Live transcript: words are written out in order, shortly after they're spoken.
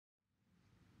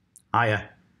Hiya,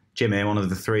 Jim here, one of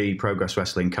the three Progress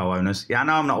Wrestling co-owners. Yeah,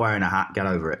 no, I'm not wearing a hat. Get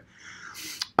over it.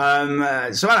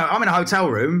 So I'm in a hotel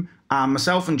room, and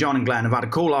myself and John and Glenn have had a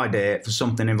cool idea for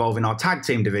something involving our tag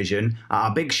team division at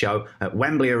our big show at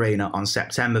Wembley Arena on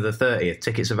September the 30th.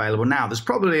 Tickets available now. There's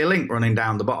probably a link running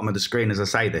down the bottom of the screen as I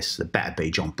say this. There better be,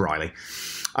 John Briley.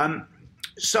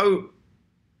 So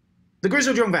the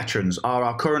Grizzled Young Veterans are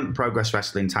our current Progress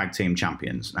Wrestling Tag Team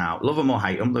Champions. Now, love them or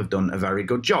hate them, they've done a very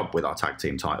good job with our tag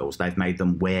team titles. They've made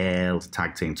them world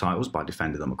tag team titles by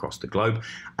defending them across the globe.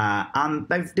 And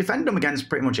they've defended them against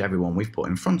pretty much everyone we've put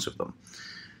in front of them.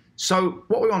 So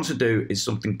what we want to do is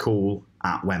something cool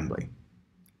at Wembley.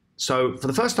 So for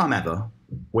the first time ever,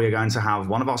 we are going to have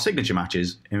one of our signature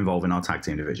matches involving our tag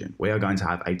team division. We are going to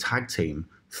have a tag team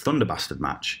Thunderbastard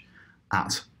match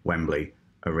at Wembley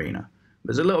Arena.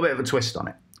 There's a little bit of a twist on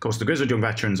it. Of course, the Grizzled Young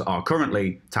Veterans are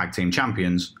currently tag team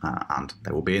champions, and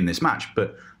they will be in this match,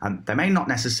 but they may not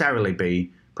necessarily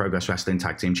be Progress Wrestling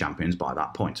tag team champions by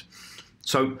that point.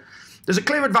 So there's a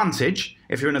clear advantage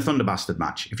if you're in a Thunderbastard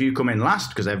match. If you come in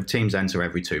last, because teams enter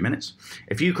every 2 minutes,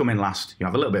 if you come in last, you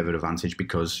have a little bit of an advantage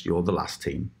because you're the last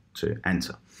team to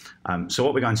enter. So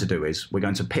what we're going to do is we're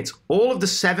going to pit all of the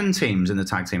 7 teams in the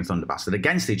tag team Thunderbastard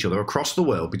against each other across the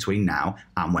world between now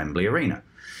and Wembley Arena.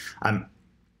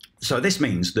 So this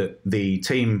means that the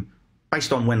team,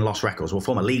 based on win-loss records, will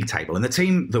form a league table, and the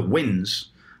team that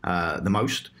wins the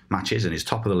most matches and is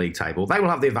top of the league table, they will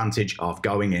have the advantage of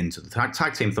going into the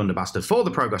tag team Thunderbastard for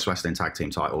the Progress Wrestling tag team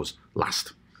titles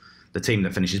last. The team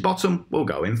that finishes bottom will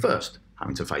go in first,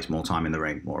 having to face more time in the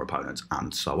ring, more opponents,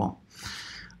 and so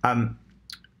on.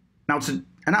 Now, to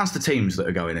announce the teams that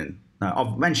are going in,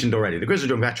 I've mentioned already, the Grizzled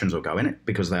Young Veterans will go in it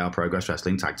because they are Progress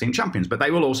Wrestling Tag Team Champions, but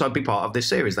they will also be part of this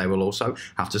series. They will also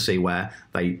have to see where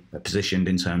they are positioned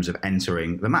in terms of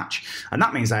entering the match. And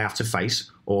that means they have to face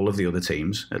all of the other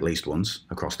teams at least once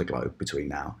across the globe between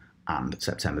now and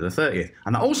September the 30th.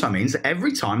 And that also means that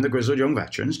every time the Grizzled Young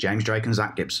Veterans, James Drake and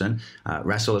Zach Gibson,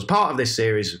 wrestle as part of this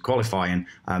series qualifying,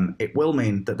 it will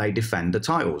mean that they defend the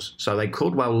titles. So they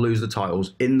could well lose the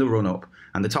titles in the run-up,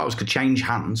 and the titles could change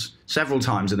hands several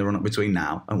times in the run-up between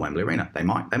now and Wembley Arena. They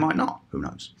might not. Who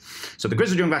knows? So the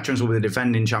Grizzled Young Veterans will be the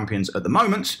defending champions at the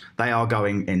moment. They are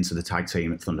going into the tag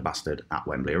team Thunderbastard at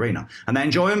Wembley Arena. And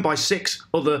they're joined by 6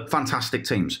 other fantastic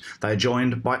teams. They are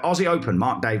joined by Aussie Open,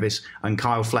 Mark Davis and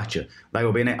Kyle Fletcher. They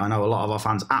will be in it. I know a lot of our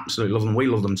fans absolutely love them. We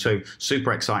love them too.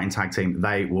 Super exciting tag team.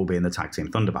 They will be in the tag team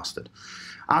Thunderbastard.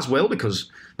 As will, because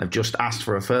they've just asked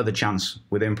for a further chance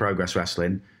within Progress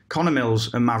Wrestling, Connor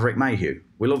Mills and Maverick Mayhew.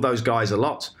 We love those guys a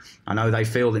lot. I know they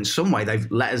feel in some way they've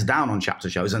let us down on chapter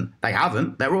shows, and they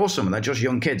haven't. They're awesome, and they're just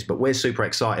young kids, but we're super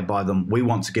excited by them. We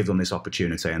want to give them this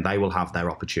opportunity, and they will have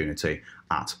their opportunity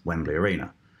at Wembley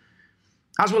Arena.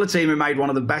 As will a team who made one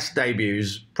of the best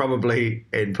debuts probably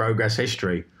in Progress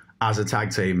history as a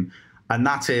tag team, and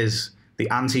that is the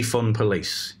Anti-Fun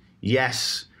Police.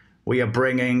 Yes, we are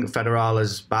bringing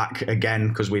Federales back again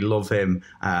because we love him,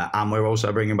 and we're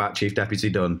also bringing back Chief Deputy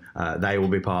Dunn. They will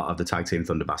be part of the Tag Team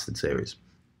Thunderbastard series.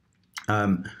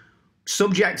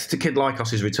 Subject to Kid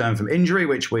Lykos's return from injury,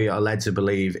 which we are led to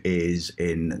believe is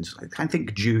in, I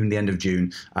think, June, the end of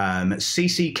June,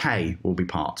 CCK will be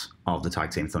part of the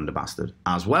Tag Team Thunderbastard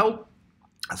as well.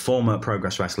 Former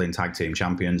Progress Wrestling Tag Team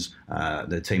Champions,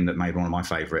 the team that made one of my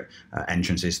favourite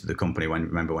entrances to the company.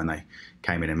 Remember when they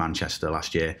came in Manchester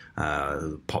last year?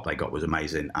 The pop they got was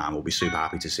amazing, and we'll be super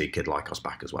happy to see Kid Lykos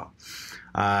back as well.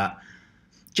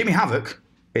 Jimmy Havoc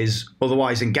is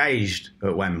otherwise engaged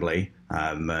at Wembley,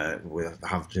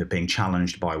 being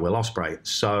challenged by Will Ospreay.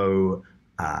 So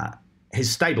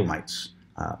his stablemates,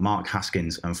 Mark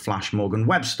Haskins and Flash Morgan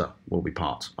Webster, will be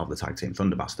part of the Tag Team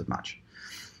Thunderbastard match.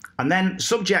 And then,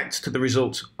 subject to the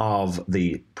result of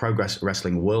the Progress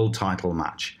Wrestling World Title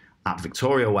match at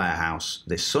Victoria Warehouse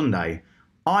this Sunday,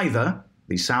 either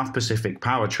the South Pacific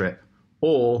Power Trip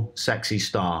or Sexy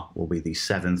Star will be the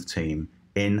 7th team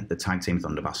in the Tag Team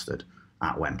Thunderbastard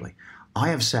at Wembley. I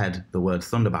have said the word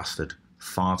Thunderbastard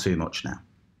far too much now.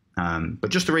 But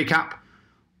just to recap,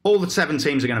 all the 7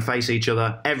 teams are going to face each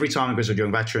other. Every time the Grizzled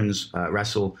Young Veterans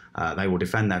wrestle, they will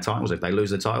defend their titles. If they lose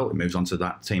the title, it moves on to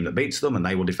that team that beats them, and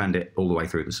they will defend it all the way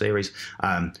through the series.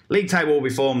 League table will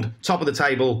be formed. Top of the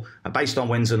table, based on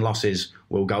wins and losses,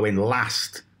 will go in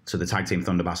last to the Tag Team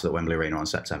Thunderbastard at Wembley Arena on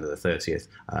September the 30th.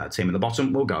 Team at the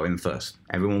bottom will go in first.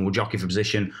 Everyone will jockey for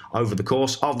position over the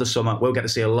course of the summer. We'll get to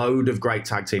see a load of great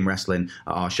tag team wrestling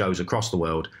at our shows across the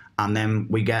world, and then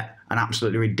we get an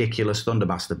absolutely ridiculous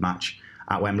Thunderbastard match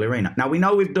at Wembley Arena. Now, we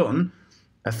know we've done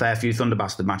a fair few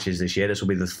Thunderbastard matches this year. This will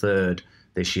be the 3rd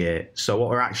this year. So what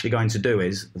we're actually going to do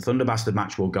is the Thunder Bastard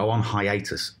match will go on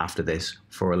hiatus after this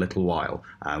for a little while.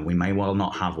 We may well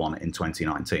not have one in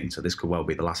 2019. So this could well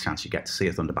be the last chance you get to see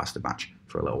a Thunder Bastard match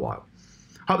for a little while.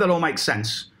 Hope that all makes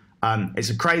sense. It's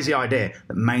a crazy idea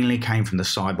that mainly came from the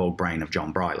cyborg brain of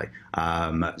John Briley.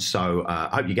 So I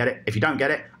hope you get it. If you don't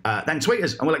get it, then tweet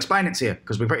us and we'll explain it to you,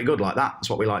 because we're pretty good like that. That's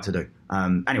what we like to do.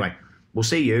 Anyway, we'll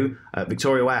see you at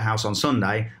Victoria Warehouse on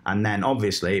Sunday, and then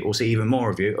obviously we'll see even more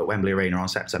of you at Wembley Arena on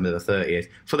September the 30th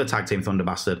for the Tag Team Thunder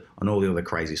Bastard and all the other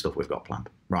crazy stuff we've got planned.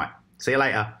 Right, see you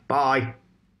later. Bye.